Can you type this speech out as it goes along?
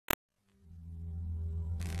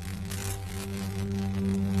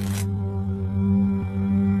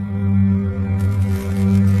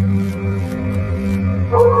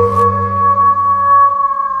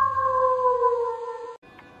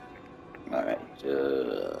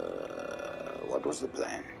what was the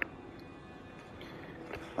plan?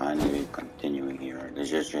 Finally, continuing here.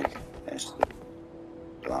 This is just test the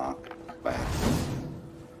block, back,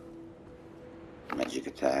 magic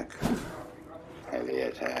attack, heavy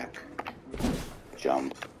attack,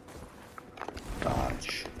 jump,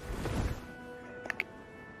 dodge,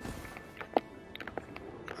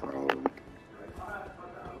 probe.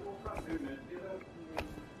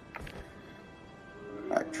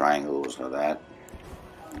 Alright, triangles for that.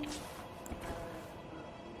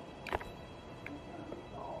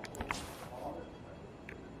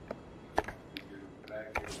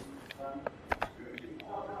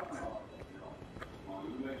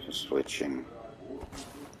 So switching.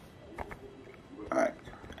 Alright,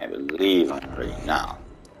 I believe I'm ready now.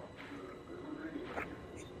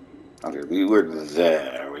 Okay, we were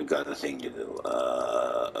there. We got a thing to do.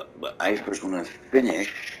 But I first want to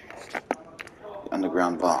finish the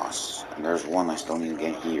underground boss. And there's one I still need to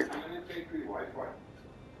get here.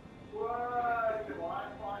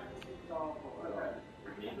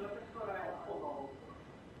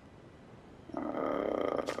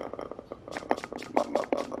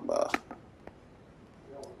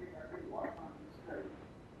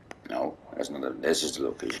 No, that's not. This is the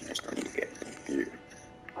location I still need to get here.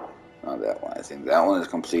 Not that one. I think that one is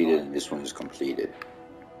completed and this one is completed.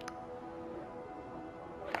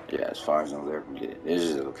 Yeah, as far as I know, they're completed. This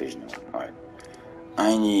is the location. Alright.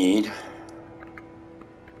 I need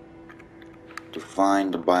to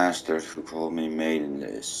find the bastard who probably made in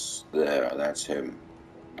this. There, that's him.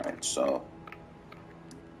 Alright, so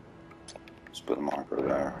let's put a marker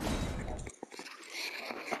there.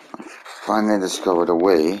 Finally discovered a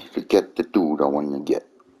way to get the dude I want to get.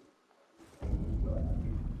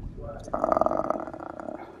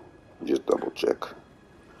 Just double check.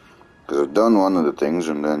 Because I've done one of the things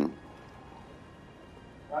and then...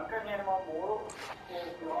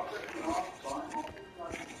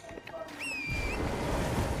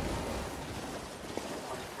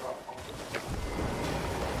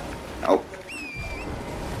 Nope.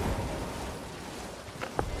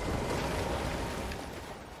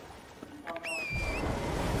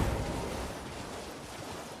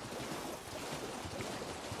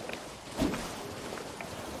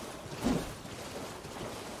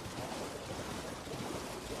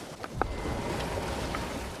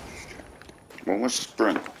 What was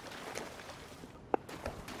sprint?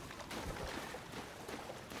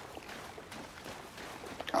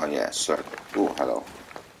 Oh yeah, circle. Oh, hello.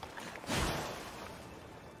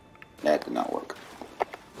 That did not work.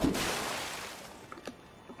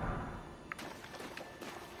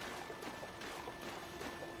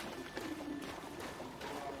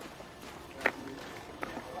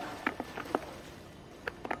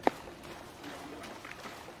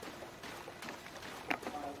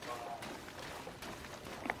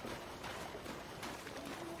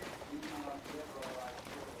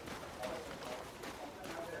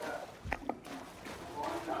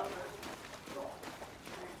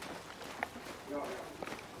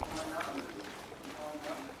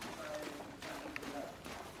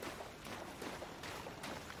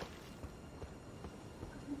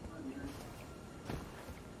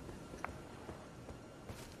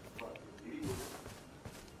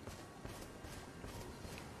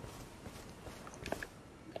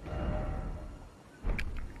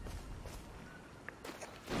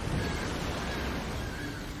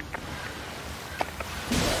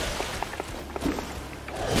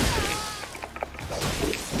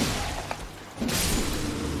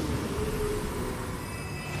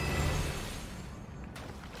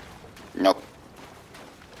 Nope.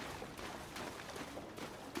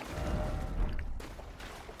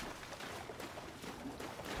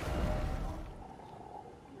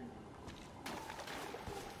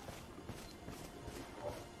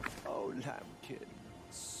 Oh, Lambkin,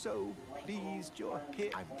 so pleased you're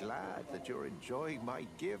here. I'm glad that you're enjoying my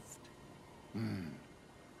gift.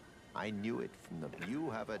 I knew it from the... You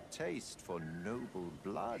have a taste for noble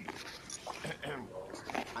blood.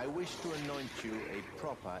 I wish to anoint you a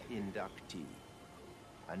proper inductee.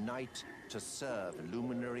 A knight to serve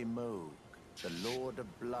Luminary Moog, the Lord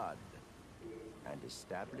of Blood, and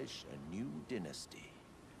establish a new dynasty.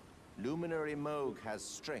 Luminary Moog has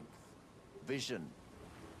strength, vision,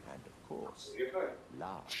 and of course,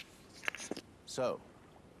 love. So,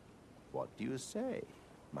 what do you say,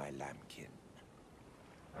 my lambkin?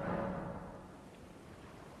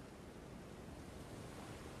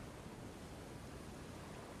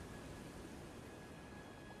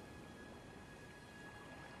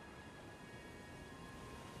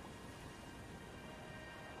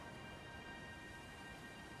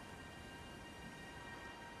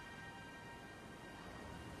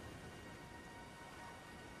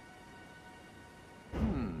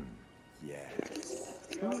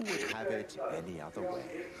 Who would have it any other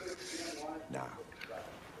way? Now,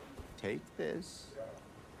 take this.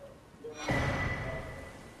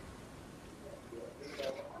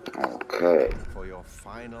 Okay. For your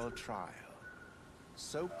final trial,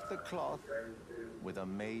 soak the cloth with a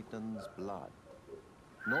maiden's blood.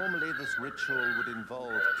 Normally, this ritual would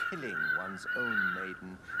involve killing one's own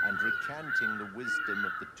maiden and recanting the wisdom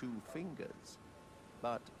of the two fingers.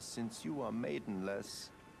 But since you are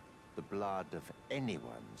maidenless, the blood of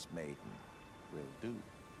anyone's maiden will do.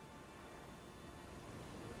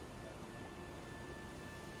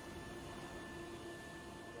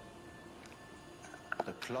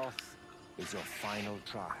 The cloth is your final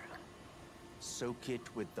trial. Soak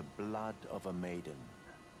it with the blood of a maiden.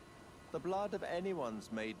 The blood of anyone's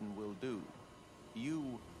maiden will do.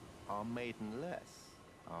 You are maidenless,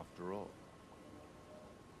 after all.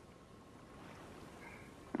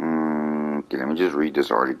 Okay, let me just read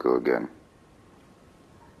this article again.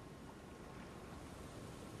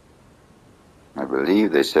 I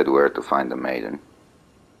believe they said where to find the maiden.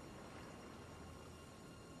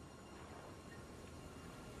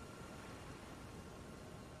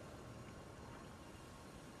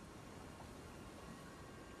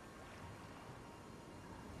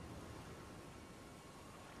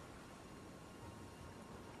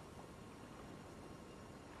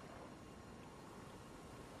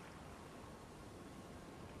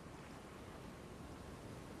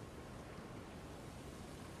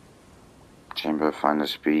 Chamber find a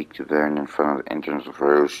speak to Varen in front of the entrance of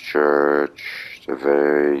Rose Church. The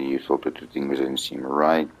very useful to two things didn't seem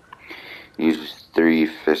right. Use 3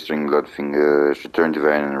 festering blood fingers. Return to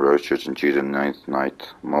Varen in the Rose Church and choose the 9th night.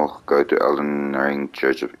 Moch, go to Elden Ring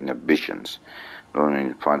Church of Inhibitions.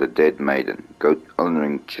 Elden find a dead maiden. Go to Elden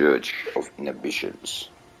Ring Church of Inhibitions.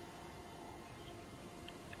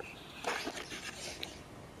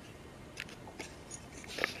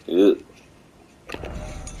 Ugh.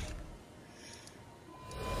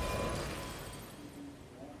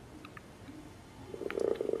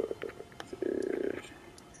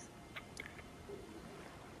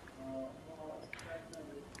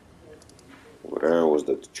 Where was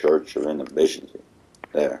the Church of Inhibitions?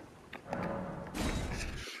 There.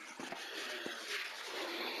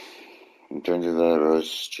 Return to the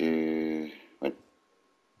Rose to... Wait.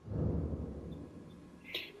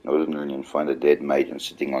 Northern Union find a dead maiden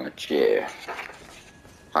sitting on a chair.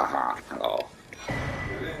 Haha, hello.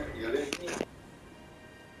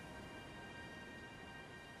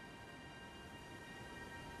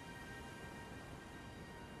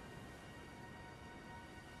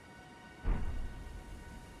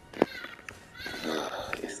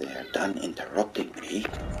 If they are done interrupting me...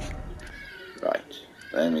 Right,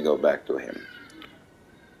 let me go back to him.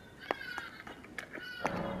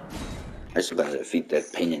 I still gotta defeat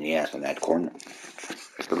that pain in the ass in that corner.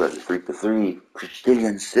 I still gotta defeat the 3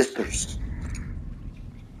 Christian sisters.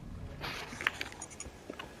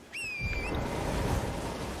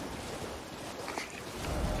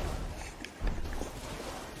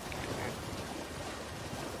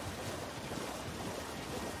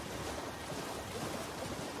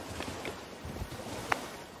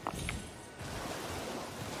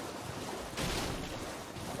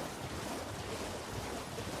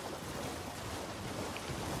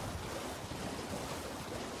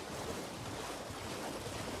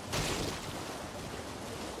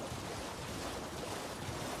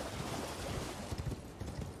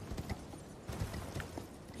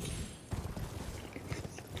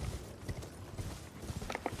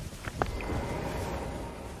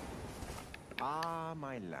 Ah,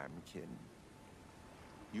 my lambkin.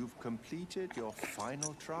 You've completed your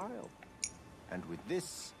final trial. And with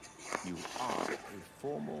this, you are a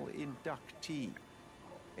formal inductee.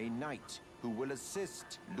 A knight who will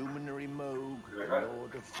assist Luminary Moog,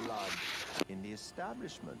 Lord of Blood, in the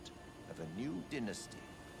establishment of a new dynasty.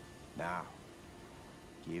 Now,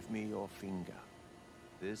 give me your finger.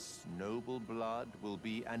 This noble blood will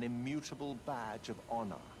be an immutable badge of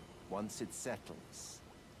honor once it settles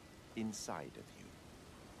inside of you.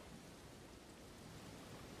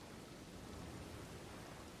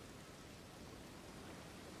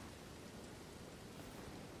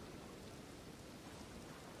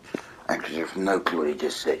 Actually, I have no clue what he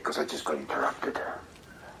just said because I just got interrupted.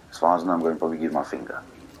 As far as I know, I'm going to probably use my finger.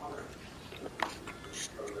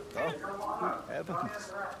 Oh, good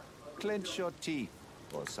heavens. Clench your teeth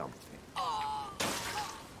or something.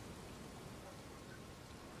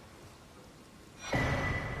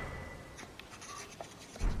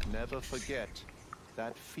 Never forget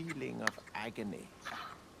that feeling of agony,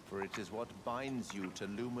 for it is what binds you to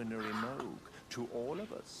Luminary Moog, to all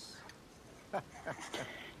of us.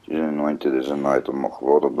 She's anointed as a knight of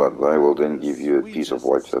water blood. They will then give you a piece of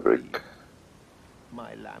white fabric.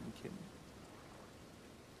 My lambkin.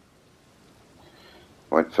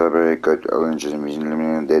 White fabric, go to Elden, just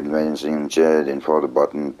eliminate dead maidens in the chair, then follow the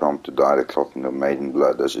button, prompt to dye the cloth in the maiden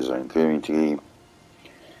blood. This is including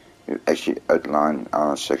we actually outline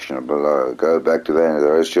our section below. Go back to the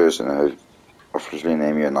Rose Church and officially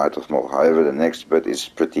name you a Knight of Mold. However, the next bit is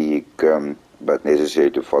pretty but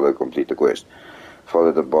necessary to follow complete the quest.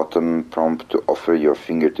 Follow the bottom prompt to offer your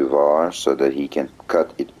finger to Var so that he can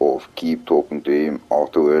cut it off. Keep talking to him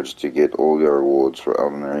afterwards to get all your rewards for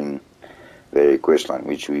Elden Ring very questline,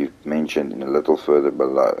 which we've mentioned in a little further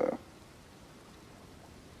below.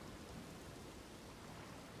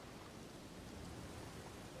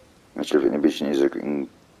 Master of Inhibition is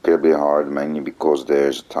incredibly hard, mainly because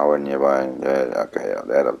there's a tower nearby. Okay,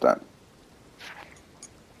 that I've done.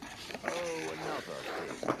 Oh, another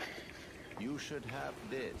thing. You should have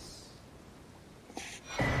this.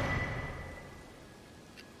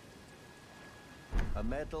 A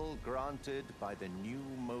medal granted by the new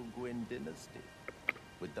Mogwin dynasty.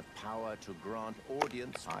 With the power to grant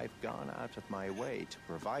audience, I've gone out of my way to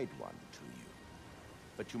provide one to you.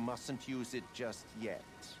 But you mustn't use it just yet.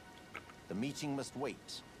 The meeting must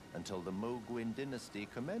wait until the Mogwin dynasty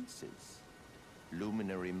commences.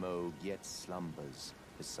 Luminary Moog yet slumbers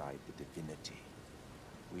beside the divinity.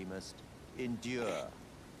 We must endure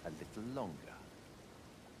a little longer.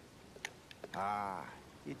 Ah,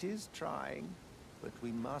 it is trying, but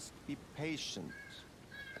we must be patient.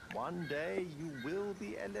 One day you will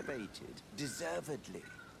be elevated, deservedly.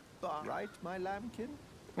 But, right, my lambkin?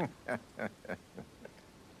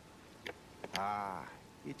 Ah,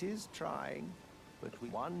 it is trying, but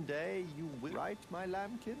one day you will, right, my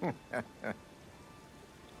lambkin?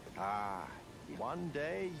 Ah, one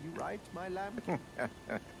day you, right, my lambkin?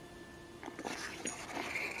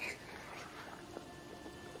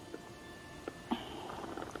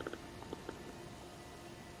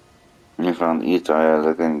 You found each area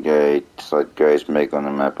looking gate, slight gates make on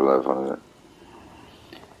the map below. Follow it.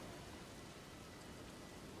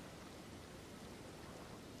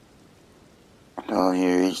 Well,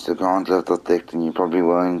 you reach the ground level detect and you probably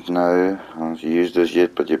won't know how to use this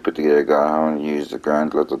yet, but you put together a guide how to use the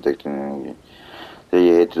ground level detecting. Then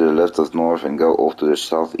you head to the left of north and go off to the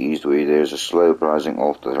southeast where there's a slope rising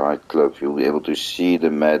off the right cliff. You'll be able to see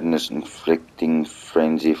the madness inflicting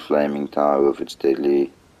frenzy flaming tower with its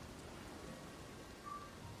deadly.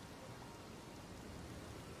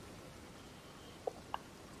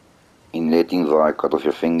 In letting Vi cut off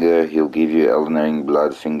your finger, he'll give you Elden Ring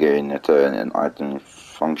blood finger in return. An item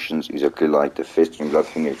functions exactly like the festering blood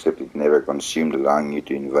finger, except it never consumed, allowing you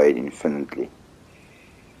to invade infinitely.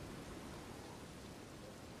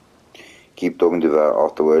 Keep talking to Var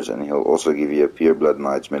afterwards, and he'll also give you a Pure Blood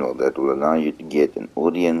Knight's Medal that will allow you to get an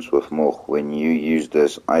audience with Moch. When you use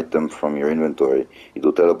this item from your inventory, it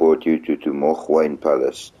will teleport you to Moch Wayne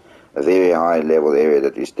Palace, a very high level area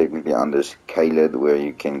that is technically under Caled, where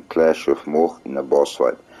you can clash with Moch in a boss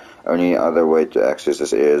fight. Only other way to access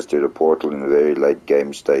this area is through the portal in the very late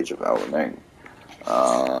game stage of Elden Ring.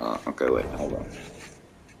 Okay, wait, hold on.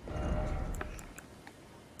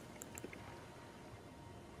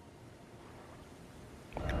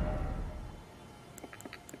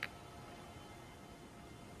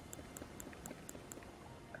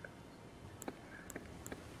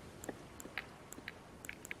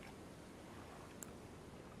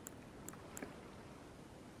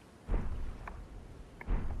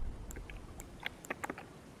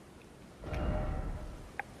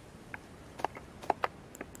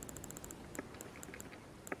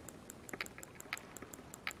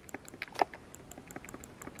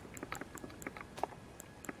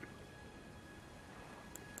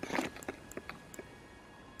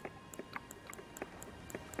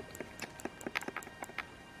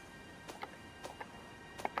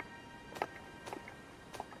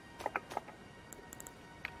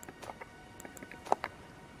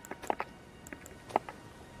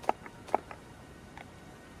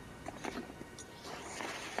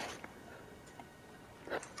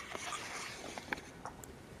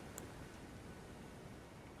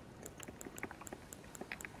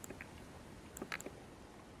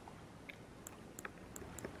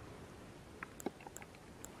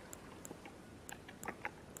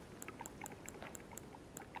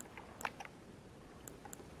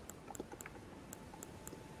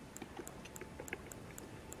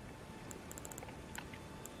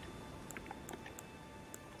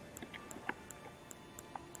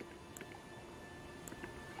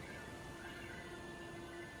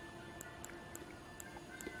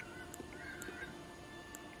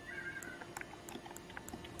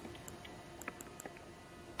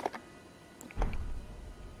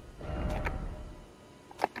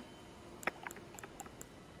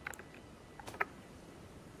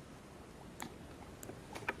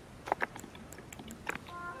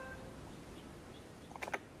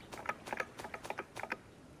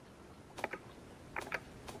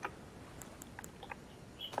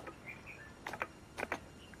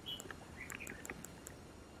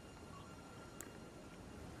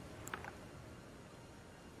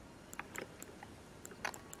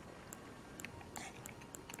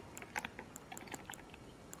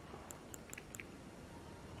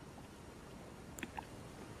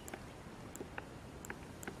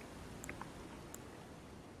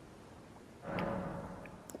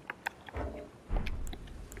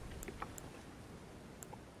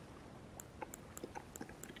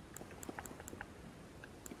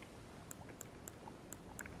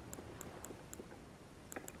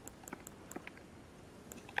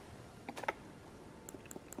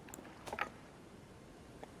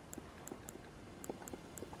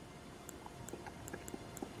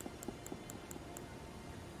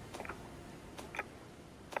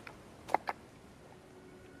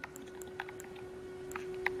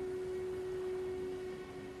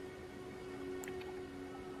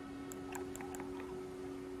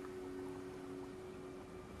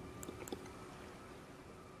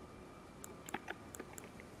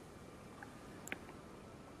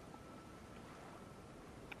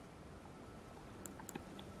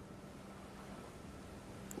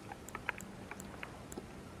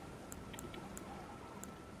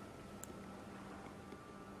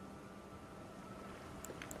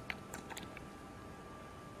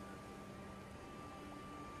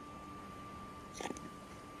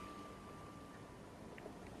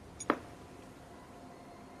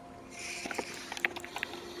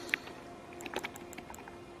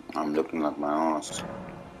 I'm looking like my ass.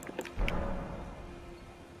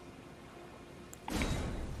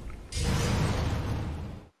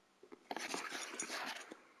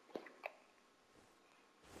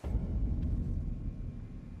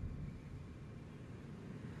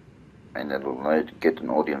 And that'll get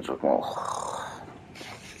an audience of more.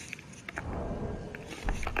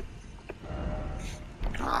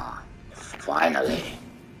 Ah, finally.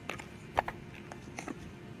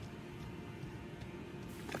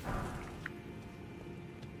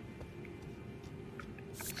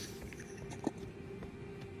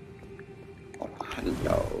 Oh,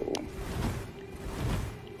 hello.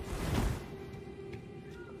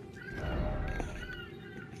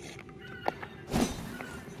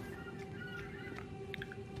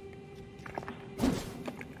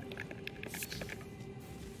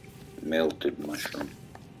 Melted mushroom.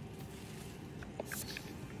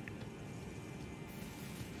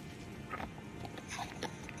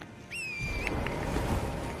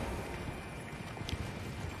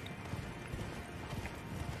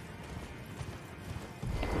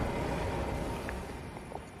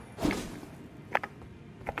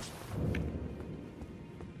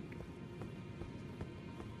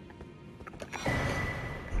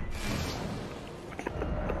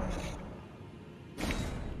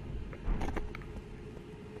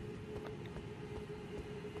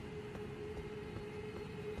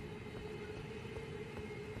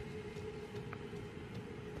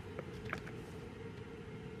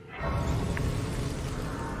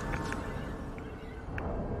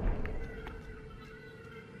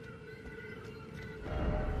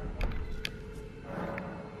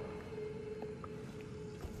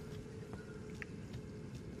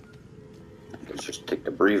 Let's just take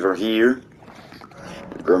the breather here.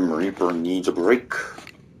 The Grim Reaper needs a break.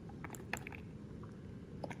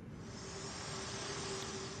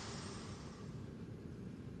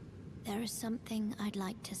 There is something I'd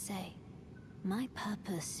like to say. My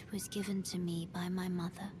purpose was given to me by my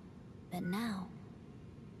mother, but now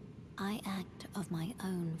I act of my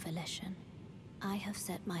own volition. I have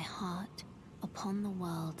set my heart upon the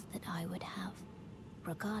world that I would have,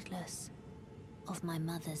 regardless of my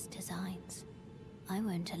mother's designs. I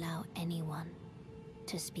won't allow anyone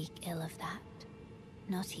to speak ill of that,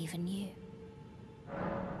 not even you.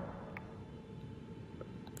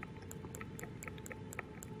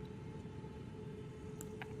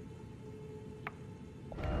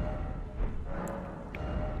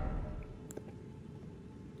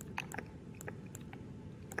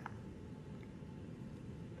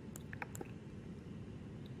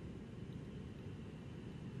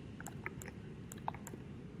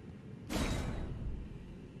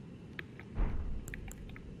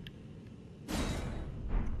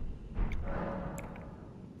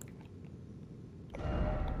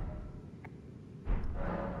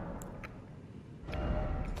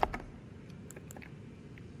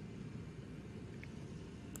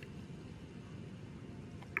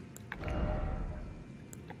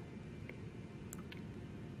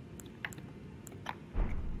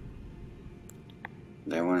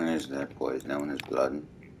 That one is that poison, that one is blood.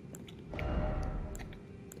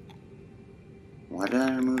 Why did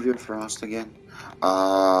I remove your frost again?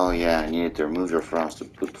 Oh yeah, I needed to remove your frost to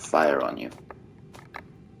put fire on you.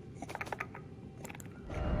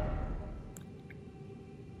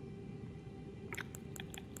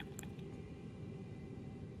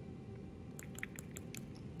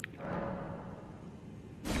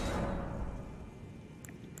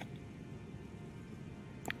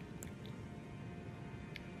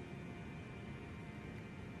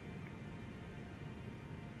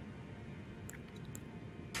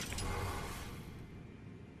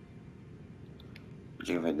 What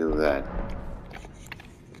if I do that?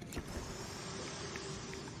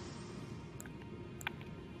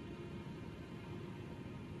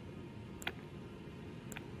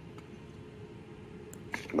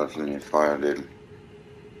 Buffalo fire, dude.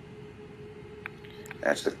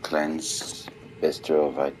 That's the cleanse,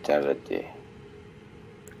 bestial vitality.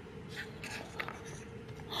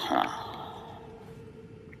 Huh.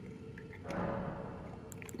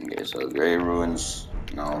 Okay, so Grey Ruins,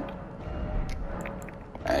 no.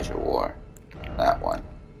 Azure War, that one.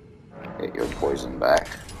 Get your poison back.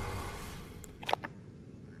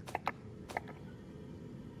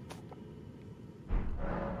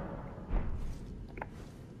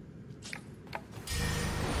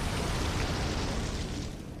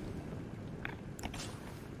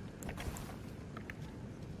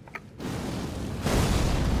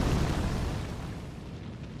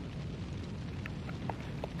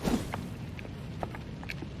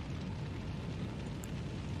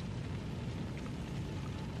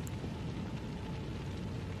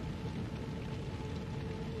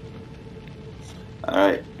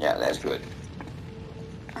 Alright, yeah, that's good.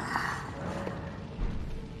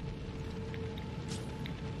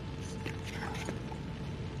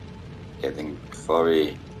 Getting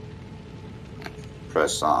fully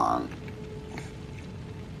press on.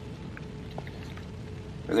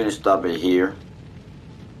 We're gonna stop it here.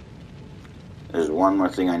 There's one more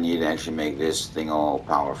thing I need to actually make this thing all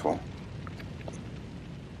powerful.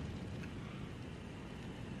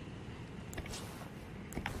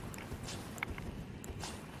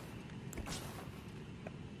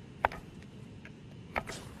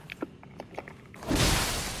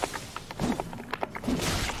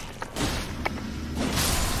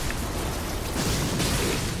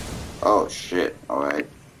 Oh shit, alright.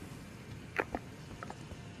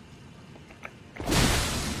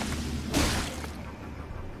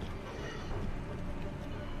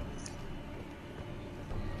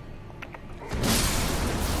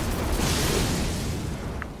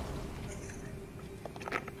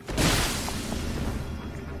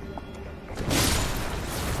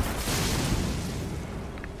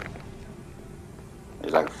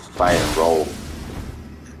 It's like fight and roll.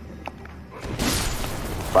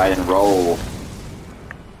 Fight and roll.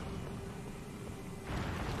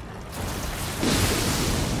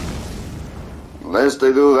 Let's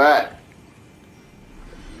do that.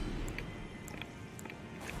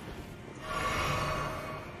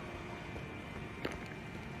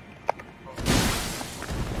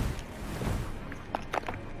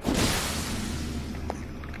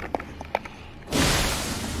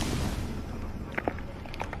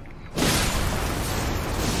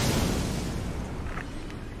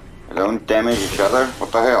 They don't damage each other?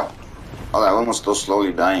 What the hell? Oh, that one was still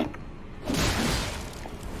slowly dying.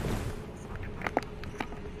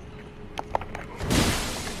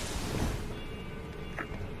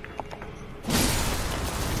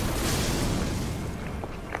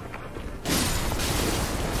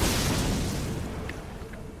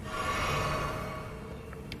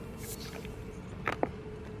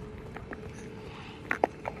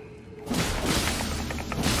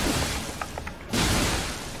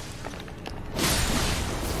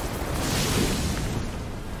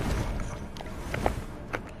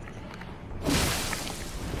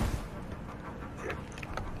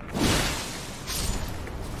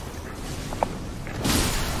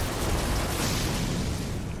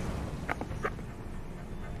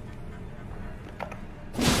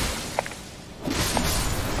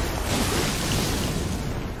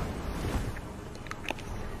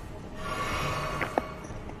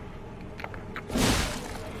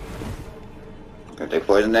 Take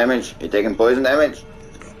poison damage? You taking poison damage?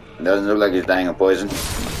 It doesn't look like he's dying of poison.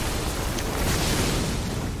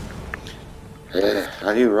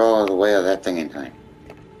 How do you roll all the way out of that thing in time?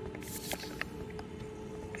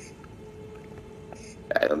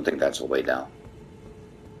 I don't think that's the way down.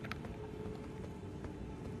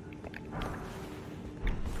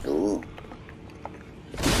 Ooh.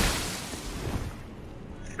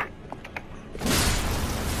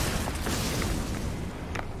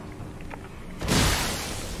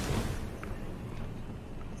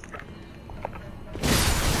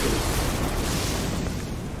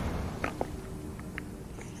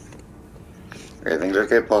 I think let's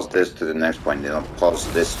get pause this to the next point, then I'll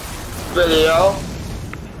pause this video.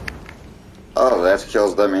 Oh, that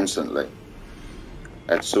kills them instantly.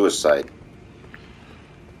 That's suicide.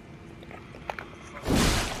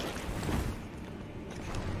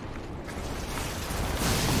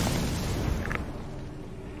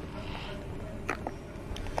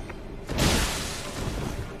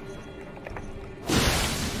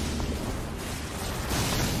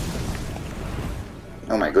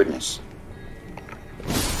 Oh my goodness.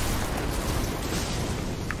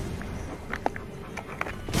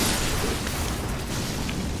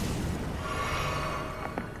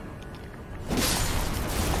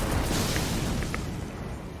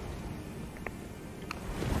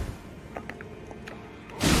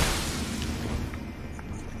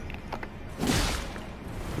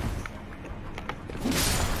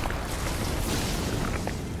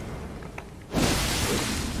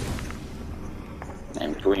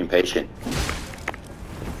 I'm too impatient.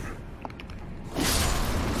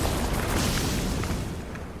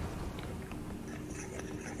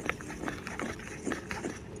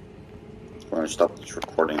 I'm going to stop this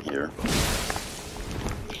recording here.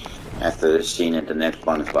 After this scene at the next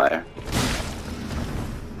bonfire.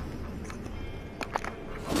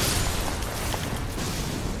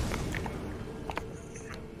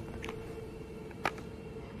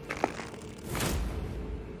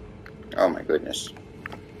 Oh my goodness.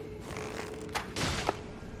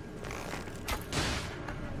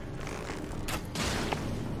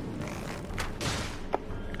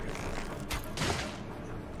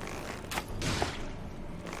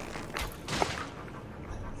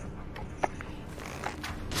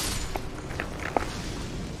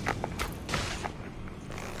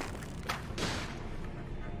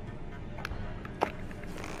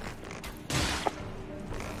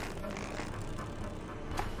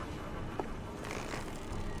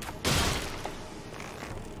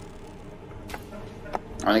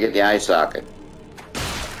 I want to get the eye socket.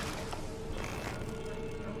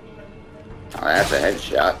 Oh, that's a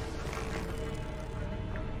headshot.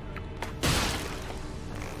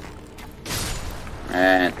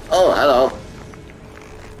 And, oh, hello.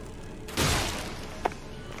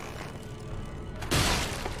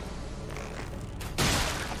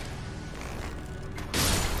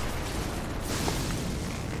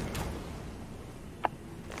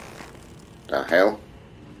 The hell?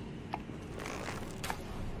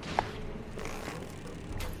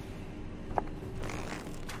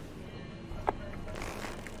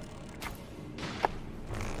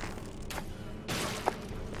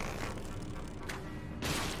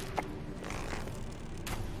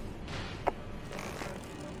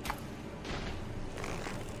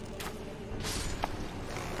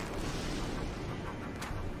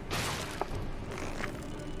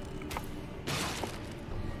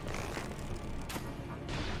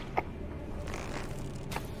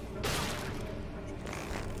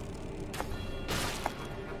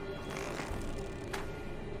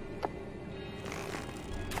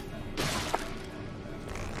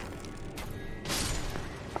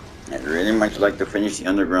 I'd really much like to finish the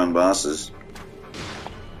underground bosses.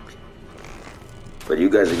 But you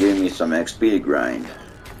guys are giving me some XP to grind.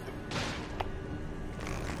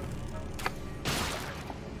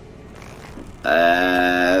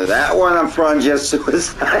 That one up front just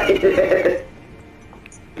suicided.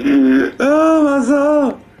 Oh, my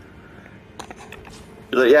soul.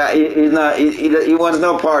 So, yeah, he's not. He wants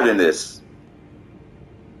no part in this.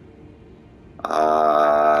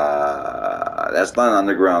 That's not an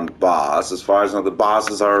underground boss. As far as I know, the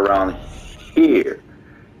bosses are around here.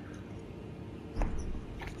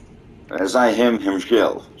 That's not him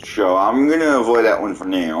himself. So I'm gonna avoid that one for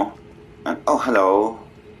now. And, oh, hello.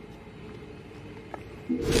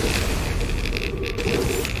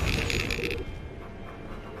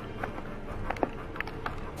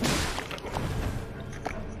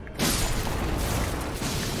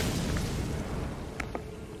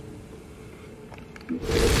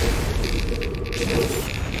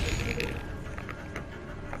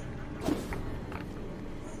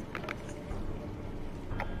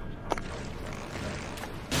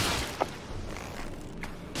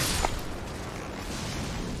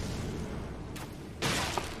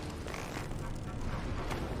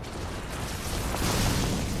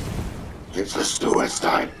 It's a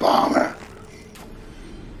suicide bomber.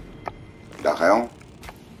 The hell?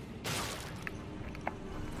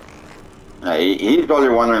 He's probably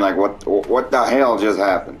wondering like what the hell just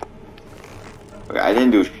happened. Okay, I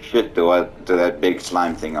didn't do shit to that big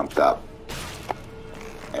slime thing up top.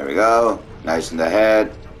 There we go. Nice in the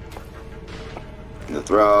head. In the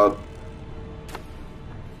throat.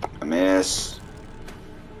 A miss.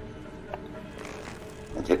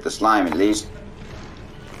 And hit the slime at least.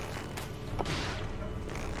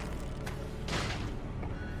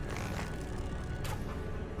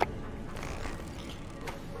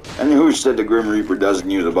 And who said the Grim Reaper doesn't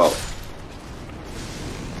use a bow?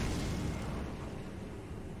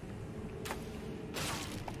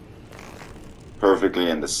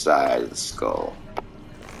 Perfectly in the side of the skull.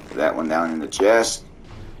 That one down in the chest.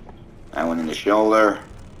 That one in the shoulder.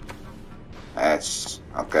 That's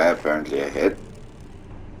okay, apparently a hit.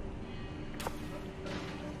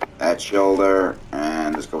 That shoulder,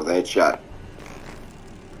 and let's go with a headshot.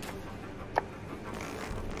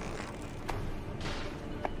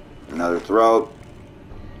 Another throat.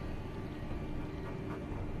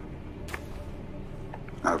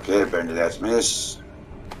 Okay, apparently that's miss.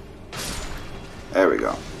 There we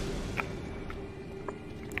go.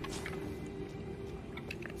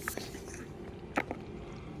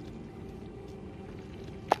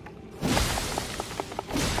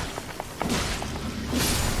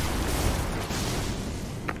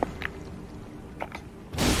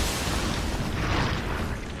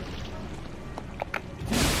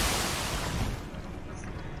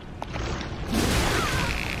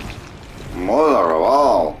 Mother of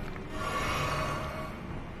all.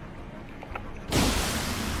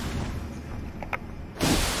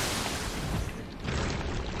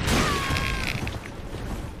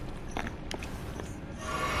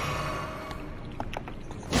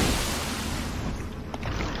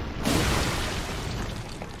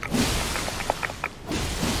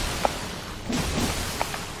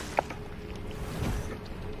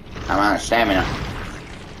 I'm out of stamina.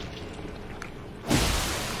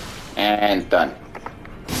 And done.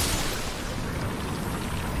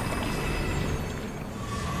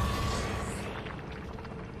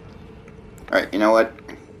 Alright, you know what?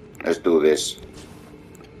 Let's do this.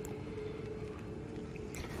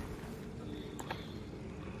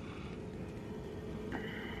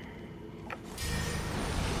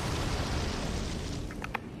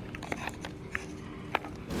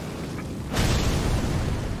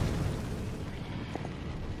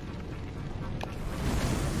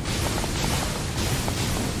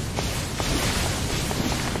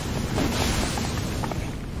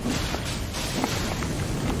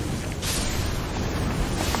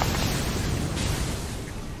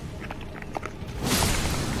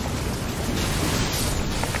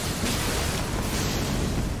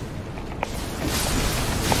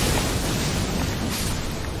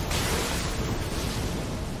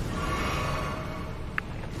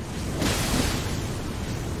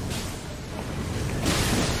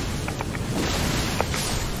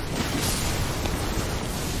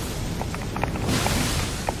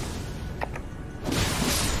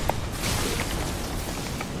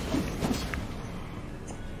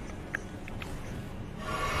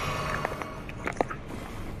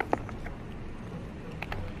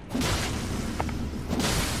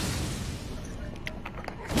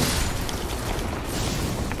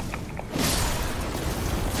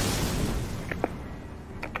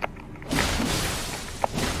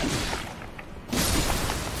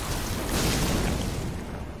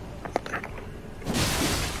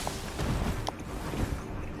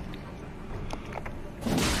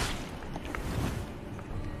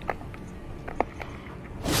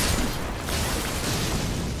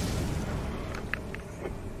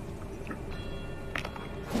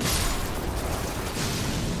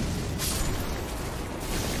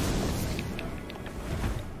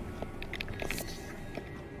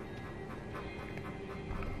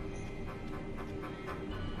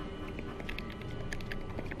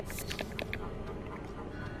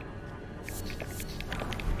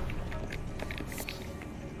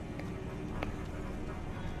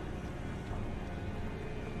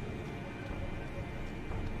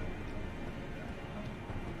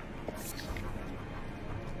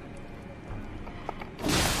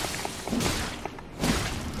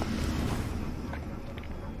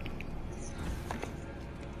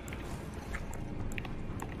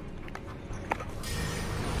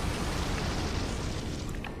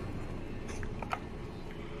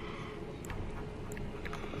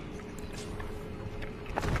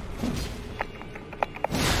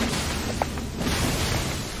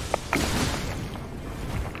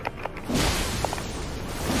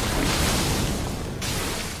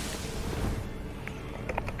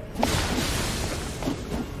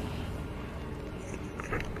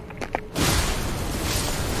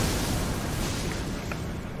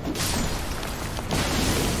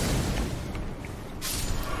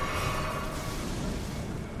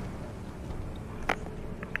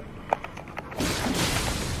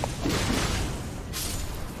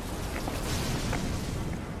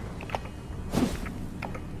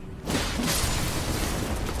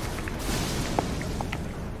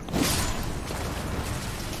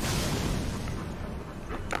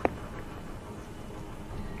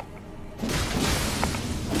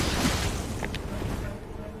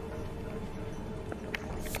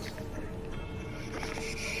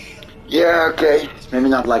 Yeah, okay. It's maybe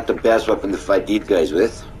not like the best weapon to fight these guys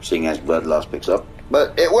with, seeing as blood loss picks up.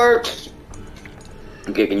 But it works!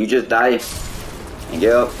 Okay, can you just die? And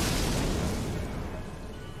get up.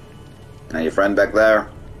 Now your friend back there,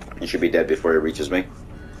 he should be dead before he reaches me.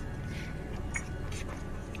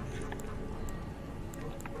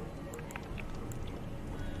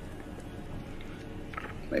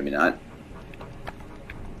 Maybe not.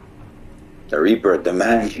 The Reaper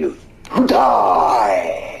demands you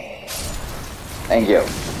die! Thank you.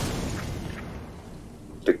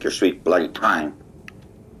 Took your sweet bloody time.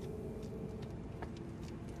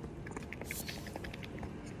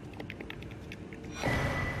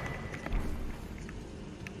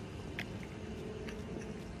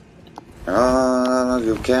 All of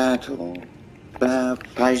your cattle,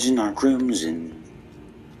 baptized in our crimson.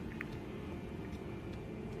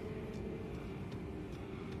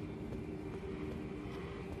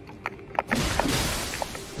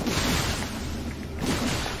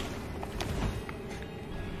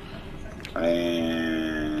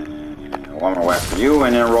 And one more whack for you,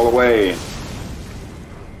 and then roll away.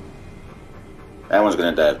 That one's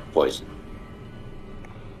gonna die of poison.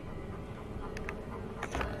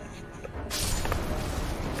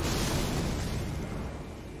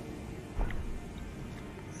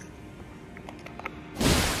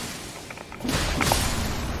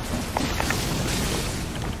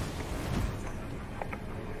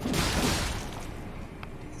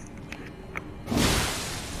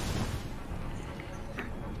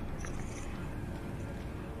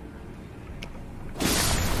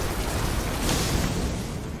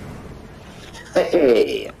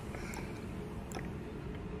 Hey!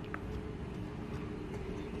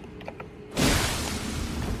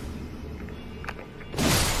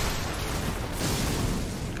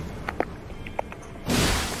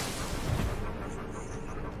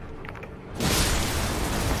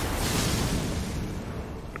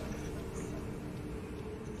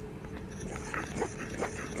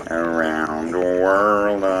 Around the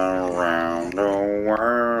world, around the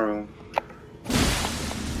world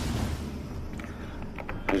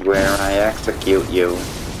is where I execute you.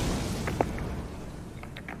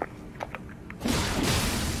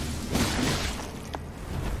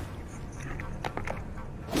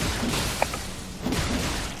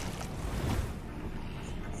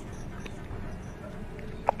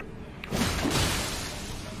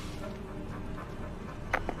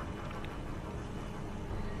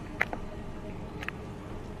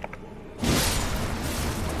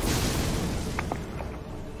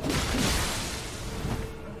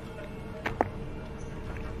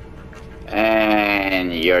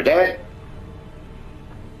 And you're dead.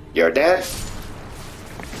 You're dead.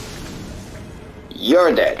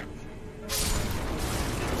 You're dead.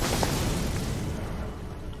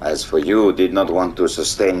 As for you who did not want to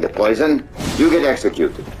sustain the poison, you get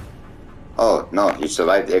executed. Oh, no, he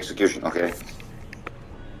survived the execution, okay.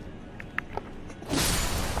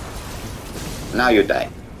 Now you die.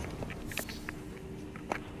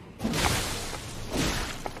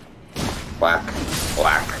 Whack,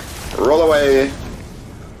 whack. Roll away.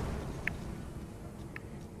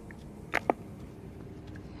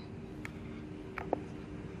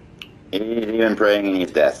 He's even praying in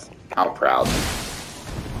his death. How proud.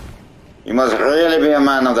 You must really be a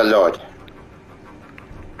man of the Lord.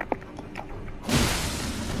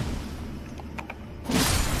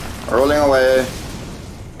 Rolling away.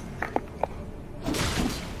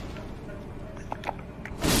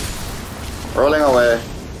 Rolling away.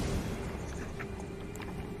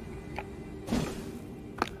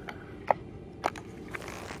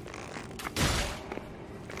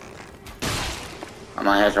 I'm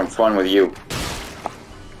gonna have some fun with you.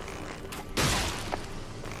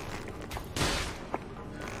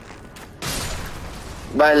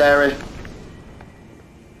 Bye, Larry.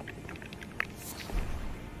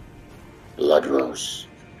 Blood rose.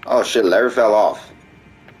 Oh shit, Larry fell off.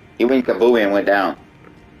 He went kabooey and went down.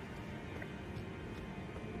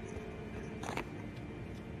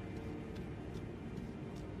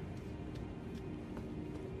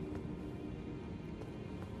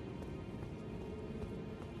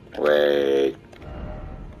 Wait.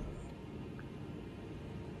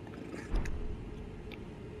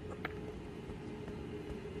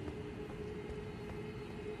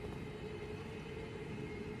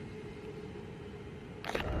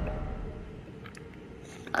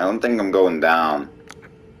 I don't think I'm going down.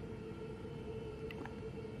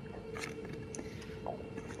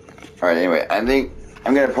 Alright, anyway, I think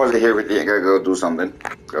I'm gonna pause it here with you. I gotta go do something.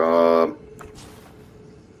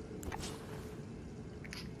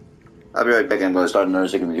 I'll be right back. I'm going to start another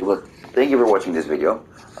second video. But thank you for watching this video.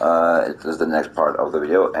 It is the next part of the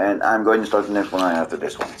video, and I'm going to start the next one after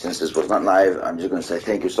this one. Since this was not live, I'm just going to say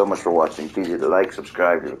thank you so much for watching. Please hit the like,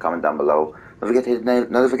 subscribe, leave a comment down below. Don't forget to hit the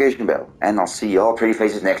notification bell, and I'll see you all pretty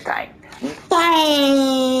faces next time.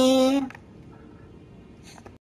 Bye!